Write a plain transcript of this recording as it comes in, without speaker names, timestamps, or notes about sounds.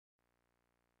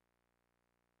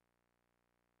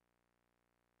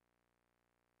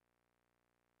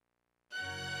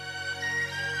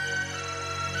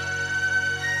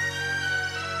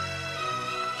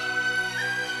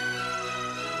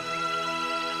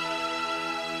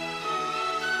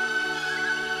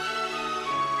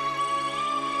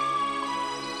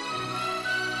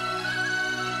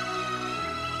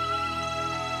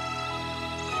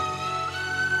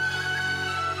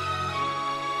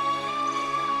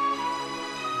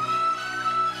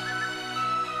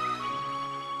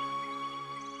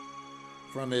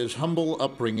From his humble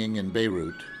upbringing in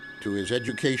Beirut to his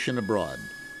education abroad,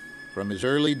 from his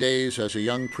early days as a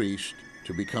young priest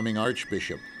to becoming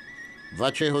Archbishop,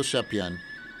 Vatche Hovsepian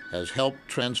has helped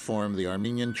transform the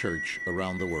Armenian Church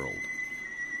around the world.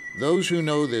 Those who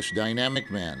know this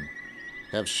dynamic man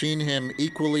have seen him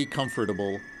equally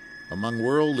comfortable among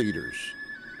world leaders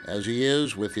as he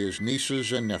is with his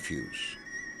nieces and nephews.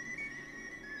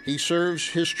 He serves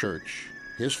his church,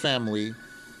 his family,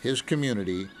 his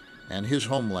community, and his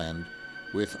homeland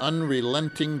with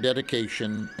unrelenting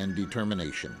dedication and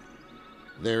determination.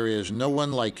 There is no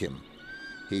one like him.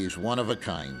 He's one of a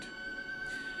kind.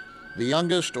 The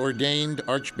youngest ordained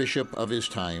archbishop of his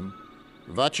time,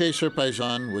 Vatche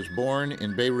Hovsepian was born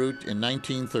in Beirut in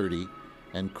 1930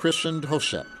 and christened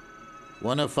Hovsep,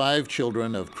 one of 5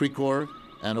 children of Krikor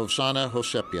and Ovsana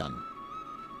Hovsepian.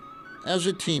 As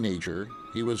a teenager,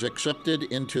 he was accepted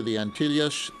into the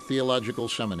Antilles Theological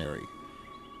Seminary.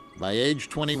 By age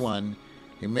 21,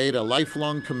 he made a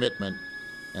lifelong commitment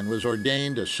and was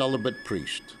ordained a celibate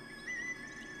priest.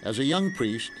 As a young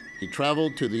priest, he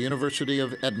traveled to the University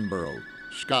of Edinburgh,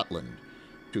 Scotland,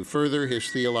 to further his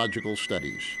theological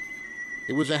studies.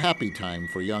 It was a happy time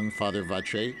for young Father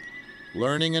Vatche,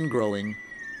 learning and growing,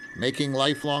 making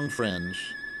lifelong friends,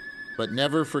 but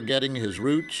never forgetting his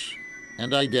roots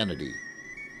and identity,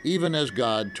 even as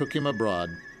God took him abroad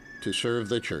to serve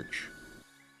the Church.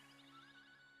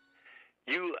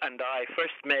 You and I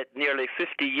first met nearly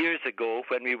 50 years ago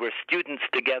when we were students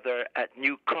together at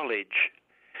New College.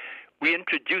 We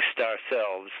introduced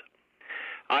ourselves.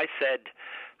 I said,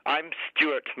 "I'm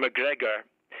Stuart McGregor."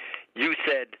 You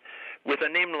said, "With a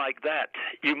name like that,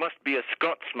 you must be a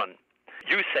Scotsman."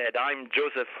 You said, "I'm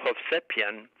Joseph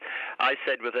Hovsepian." I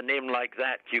said, "With a name like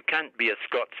that, you can't be a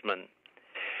Scotsman."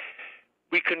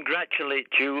 We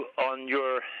congratulate you on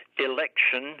your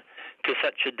election to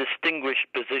such a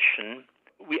distinguished position.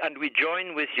 We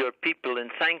join with your people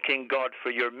in thanking God for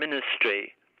your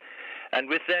ministry. And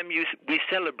with them, we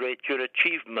celebrate your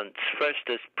achievements, first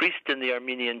as priest in the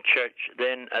Armenian Church,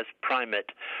 then as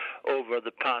primate over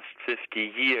the past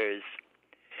 50 years.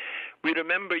 We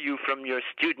remember you from your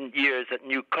student years at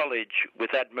New College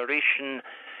with admiration,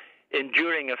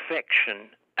 enduring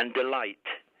affection, and delight.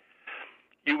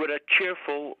 You were a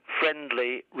cheerful,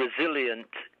 friendly,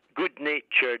 resilient,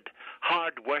 good-natured,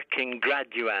 hard-working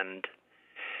graduand.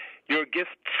 Your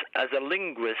gifts as a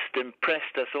linguist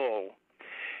impressed us all.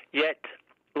 Yet,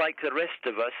 like the rest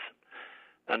of us,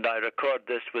 and I record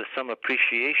this with some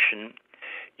appreciation,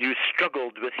 you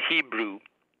struggled with Hebrew.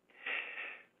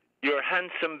 Your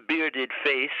handsome bearded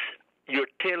face, your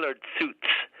tailored suits,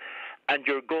 and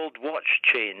your gold watch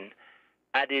chain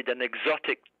added an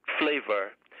exotic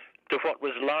flavor to what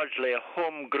was largely a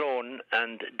homegrown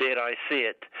and, dare I say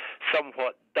it,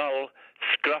 somewhat dull,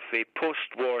 scruffy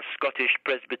post-war Scottish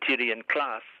Presbyterian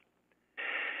class.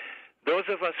 Those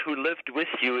of us who lived with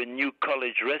you in New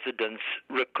College residence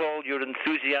recall your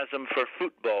enthusiasm for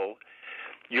football,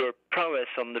 your prowess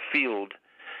on the field,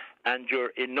 and your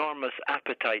enormous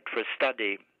appetite for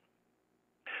study.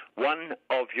 One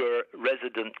of your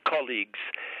resident colleagues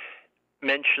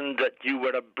mentioned that you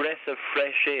were a breath of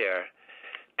fresh air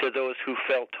to those who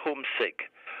felt homesick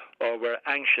or were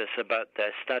anxious about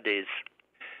their studies.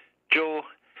 Joe,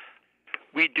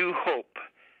 we do hope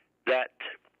that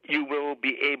you will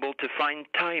be able to find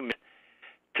time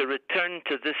to return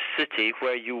to this city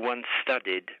where you once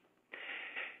studied.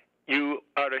 You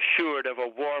are assured of a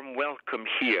warm welcome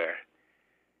here.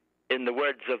 In the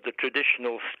words of the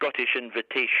traditional Scottish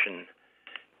invitation,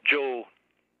 Joe,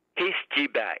 haste ye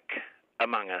back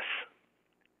among us.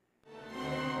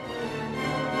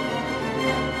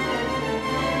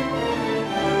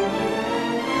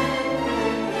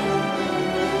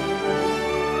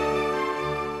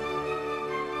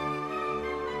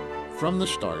 From the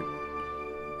start,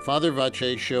 Father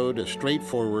Vatche showed a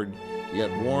straightforward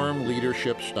yet warm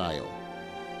leadership style.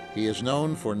 He is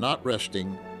known for not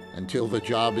resting until the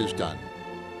job is done.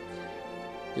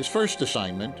 His first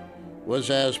assignment was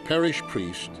as parish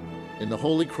priest in the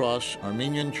Holy Cross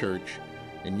Armenian Church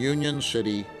in Union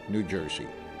City, New Jersey.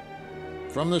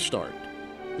 From the start,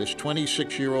 this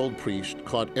 26-year-old priest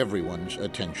caught everyone's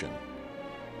attention.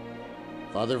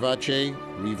 Father Vatche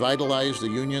revitalized the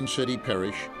Union City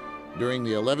parish during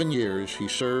the 11 years he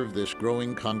served this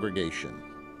growing congregation.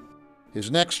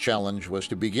 His next challenge was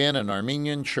to begin an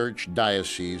Armenian Church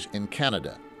diocese in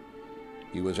Canada.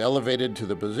 He was elevated to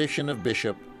the position of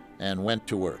bishop and went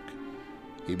to work.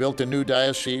 He built a new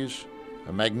diocese,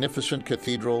 a magnificent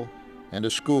cathedral, and a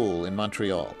school in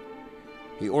Montreal.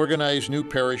 He organized new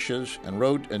parishes and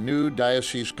wrote a new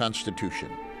diocese constitution.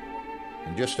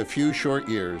 In just a few short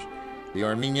years, the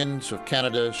Armenians of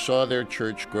Canada saw their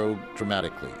church grow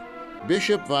dramatically.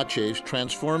 Bishop Vatche's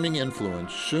transforming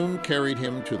influence soon carried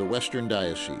him to the Western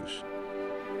Diocese.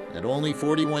 At only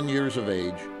 41 years of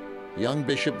age, young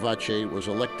Bishop Vatche was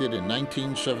elected in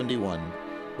 1971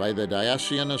 by the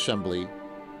Diocesan Assembly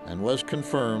and was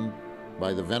confirmed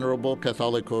by the Venerable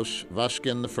Catholicos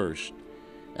Vasken I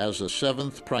as the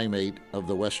 7th Primate of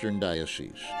the Western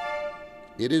Diocese.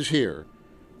 It is here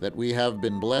that we have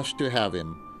been blessed to have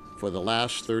him for the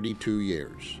last 32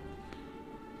 years.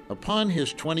 Upon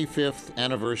his 25th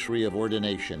anniversary of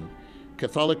ordination,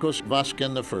 Catholicos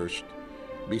Vasken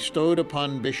I bestowed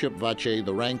upon Bishop Vatche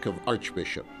the rank of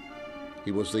Archbishop.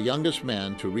 He was the youngest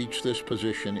man to reach this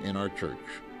position in our church.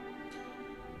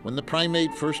 When the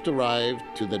Primate first arrived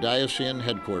to the diocesan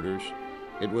headquarters,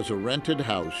 it was a rented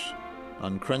house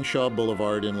on Crenshaw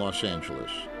Boulevard in Los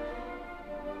Angeles,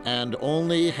 and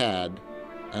only had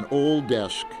an old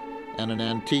desk and an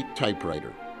antique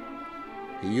typewriter.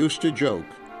 He used to joke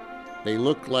they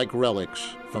looked like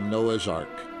relics from Noah's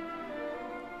Ark.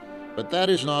 But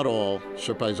that is not all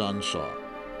Sir Paisan saw.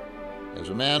 As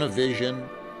a man of vision,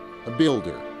 a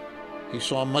builder, he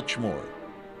saw much more.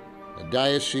 A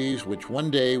diocese which one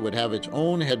day would have its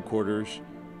own headquarters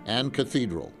and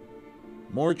cathedral,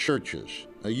 more churches,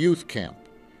 a youth camp,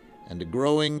 and a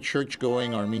growing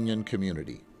church-going Armenian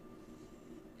community.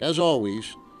 As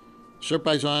always, Sir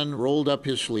Paisan rolled up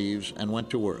his sleeves and went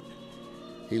to work.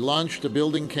 He launched a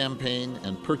building campaign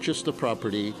and purchased the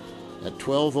property at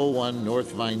 1201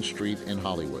 North Vine Street in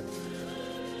Hollywood.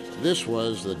 This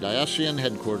was the diocesan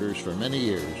headquarters for many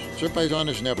years. Sir Paisan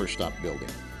has never stopped building.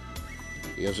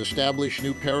 He has established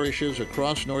new parishes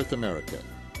across North America.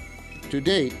 To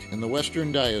date, in the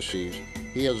Western Diocese,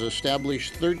 he has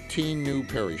established 13 new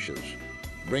parishes,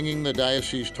 bringing the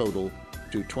diocese total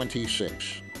to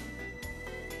 26.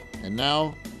 And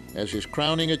now, as his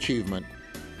crowning achievement,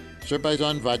 Sir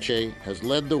Paisan Vatche has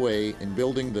led the way in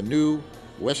building the new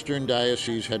Western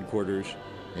Diocese headquarters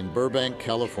in Burbank,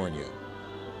 California,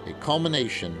 a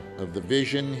culmination of the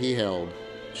vision he held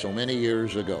so many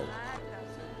years ago.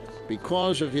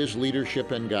 Because of his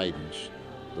leadership and guidance,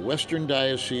 the Western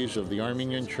Diocese of the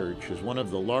Armenian Church is one of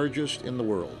the largest in the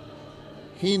world.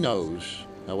 He knows,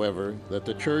 however, that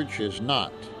the church is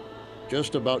not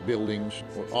just about buildings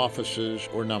or offices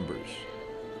or numbers.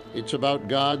 It's about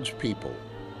God's people,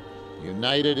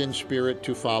 united in spirit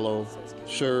to follow,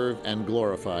 serve, and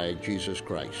glorify Jesus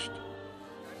Christ.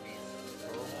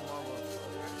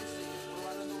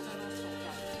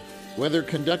 Whether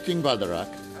conducting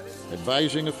Badarak,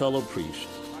 advising a fellow priest,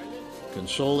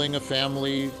 consoling a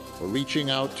family, or reaching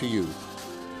out to youth,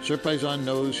 Sir Paisan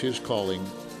knows his calling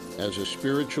as a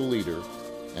spiritual leader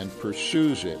and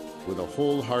pursues it with a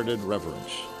wholehearted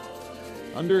reverence.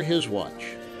 Under his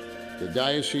watch, the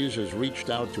diocese has reached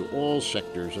out to all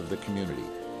sectors of the community,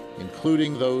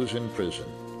 including those in prison.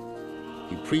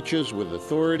 He preaches with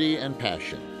authority and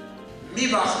passion. Mi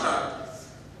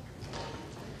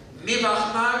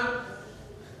vachnar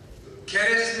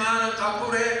keresman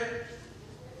tapure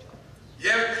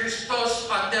yev Christos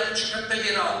adev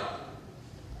chikattegiral.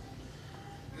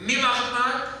 Mi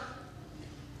vachnar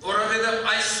oravedev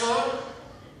aysor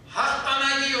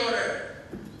hachtanagi ore.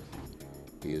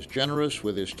 He is generous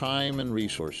with his time and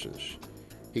resources.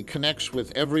 He connects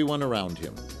with everyone around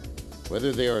him,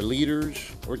 whether they are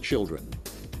leaders or children,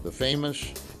 the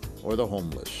famous or the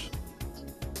homeless.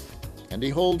 And he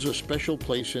holds a special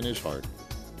place in his heart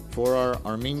for our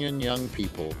Armenian young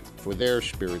people, for their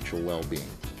spiritual well-being.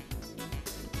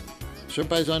 Sir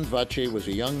Paisan Vatche was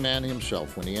a young man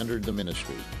himself when he entered the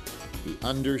ministry. He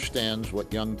understands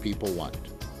what young people want: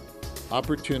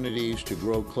 opportunities to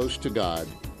grow close to God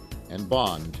and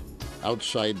bond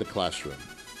outside the classroom.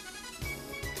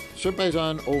 Sir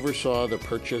Paisan oversaw the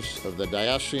purchase of the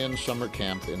Diocesan Summer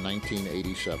Camp in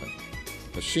 1987,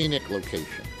 a scenic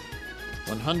location,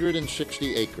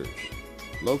 160 acres,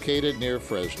 located near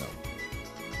Fresno.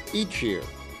 Each year,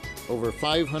 over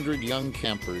 500 young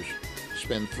campers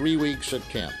spend 3 weeks at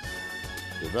camp,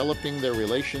 developing their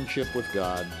relationship with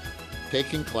God,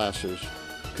 taking classes,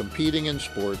 competing in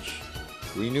sports,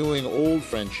 renewing old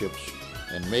friendships,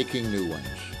 and making new ones.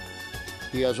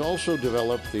 He has also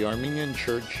developed the Armenian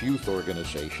Church Youth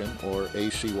Organization, or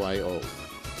ACYO,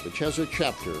 which has a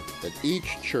chapter at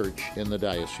each church in the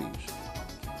diocese.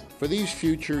 For these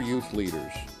future youth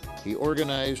leaders, he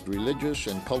organized religious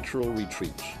and cultural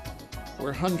retreats,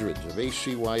 where hundreds of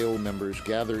ACYO members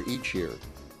gather each year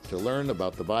to learn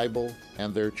about the Bible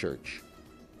and their church.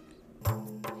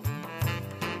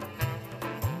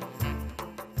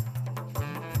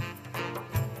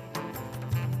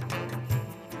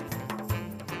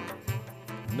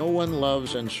 No one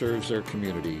loves and serves their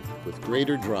community with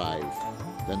greater drive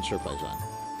than Sirpaisan.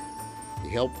 He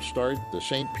helped start the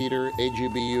St. Peter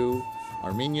AGBU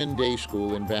Armenian Day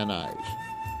School in Van Nuys.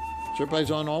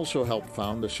 Sirpaisan also helped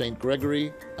found the St.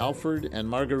 Gregory, Alfred, and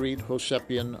Marguerite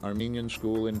Hovsepian Armenian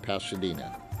School in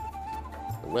Pasadena.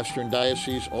 The Western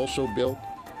Diocese also built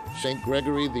St.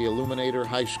 Gregory the Illuminator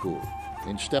High School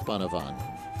in Stepanovan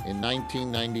in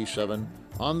 1997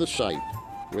 on the site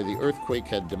where the earthquake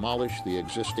had demolished the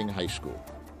existing high school.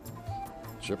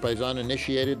 Sirpaisan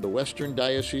initiated the Western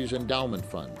Diocese Endowment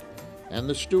Fund and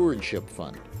the Stewardship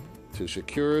Fund to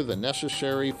secure the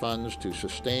necessary funds to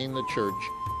sustain the church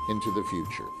into the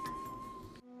future.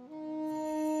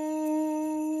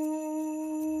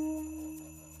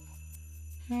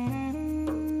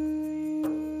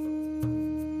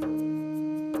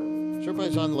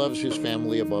 Sirpaisan loves his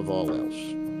family above all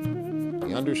else.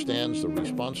 He understands the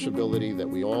responsibility that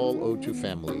we all owe to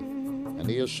family, and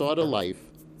he has sought a life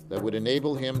that would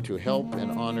enable him to help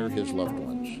and honor his loved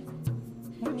ones.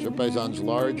 Sirpaisan's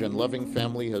large and loving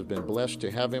family has been blessed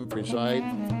to have him preside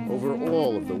over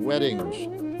all of the weddings,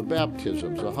 the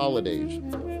baptisms, the holidays,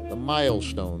 the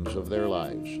milestones of their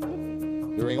lives.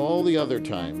 During all the other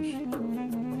times,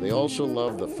 they also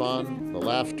love the fun, the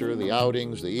laughter, the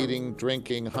outings, the eating,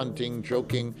 drinking, hunting,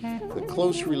 joking, the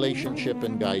close relationship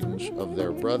and guidance of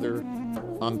their brother,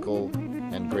 uncle,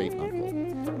 and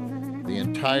great-uncle. The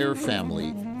entire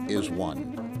family is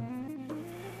one.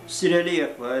 Սիրելի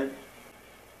եղբայր,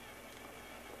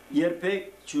 երբեք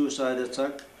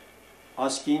չուսարեցաք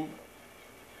ասկին,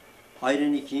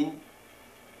 հայրենիքին,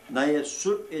 նաև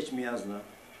Սուրբ Էջմիածնը,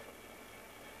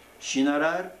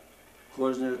 շինարար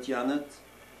գործունեությանդ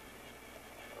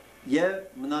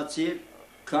և մնացիր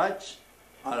քաչ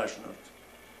առաջնորդ։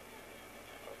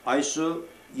 Այսօր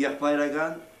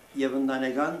եղբայրական և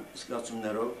ընտանեկան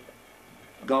զգացումներով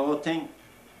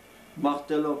գաղութենք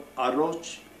մաղթելով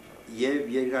առողջ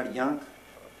և երկար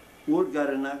կյանք ուր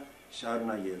կրնակ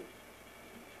շարունակել։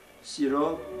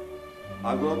 Սիրով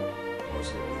Ագոտ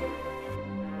Հովսեփյան։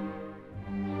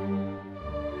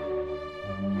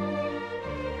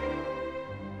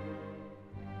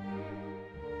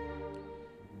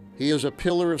 He is a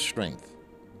pillar of strength,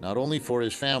 not only for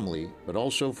his family, but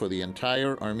also for the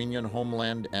entire Armenian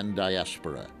homeland and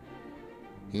diaspora.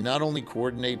 He not only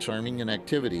coordinates Armenian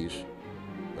activities,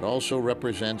 but also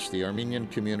represents the Armenian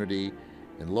community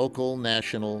in local,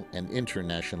 national, and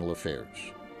international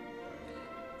affairs.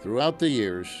 Throughout the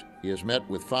years, he has met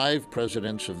with 5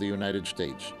 presidents of the United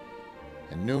States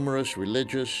and numerous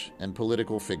religious and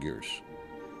political figures.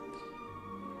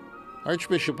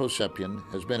 Archbishop Hovsepian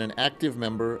has been an active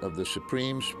member of the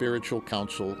Supreme Spiritual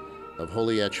Council of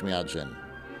Holy Echmiadzin,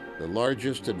 the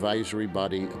largest advisory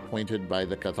body appointed by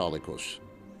the Catholicos.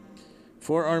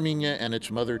 For Armenia and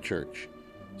its mother church,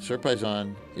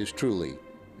 Sirpaisan is truly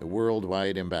a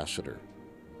worldwide ambassador.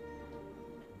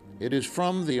 It is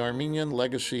from the Armenian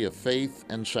legacy of faith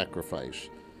and sacrifice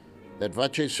that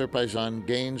Vatche Sirpaisan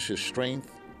gains his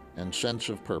strength and sense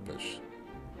of purpose.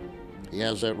 He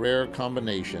has that rare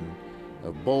combination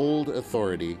of bold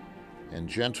authority and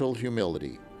gentle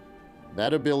humility,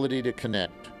 that ability to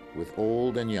connect with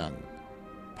old and young,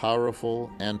 powerful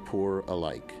and poor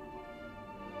alike.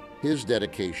 His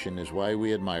dedication is why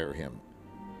we admire him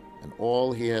and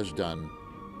all he has done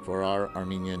for our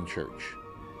Armenian church.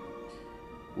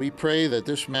 We pray that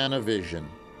this man of vision,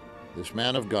 this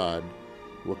man of God,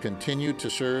 will continue to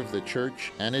serve the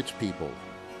church and its people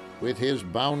with his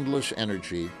boundless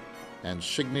energy and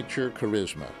signature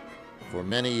charisma for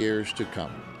many years to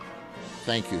come.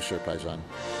 Thank you, Sirpaisan.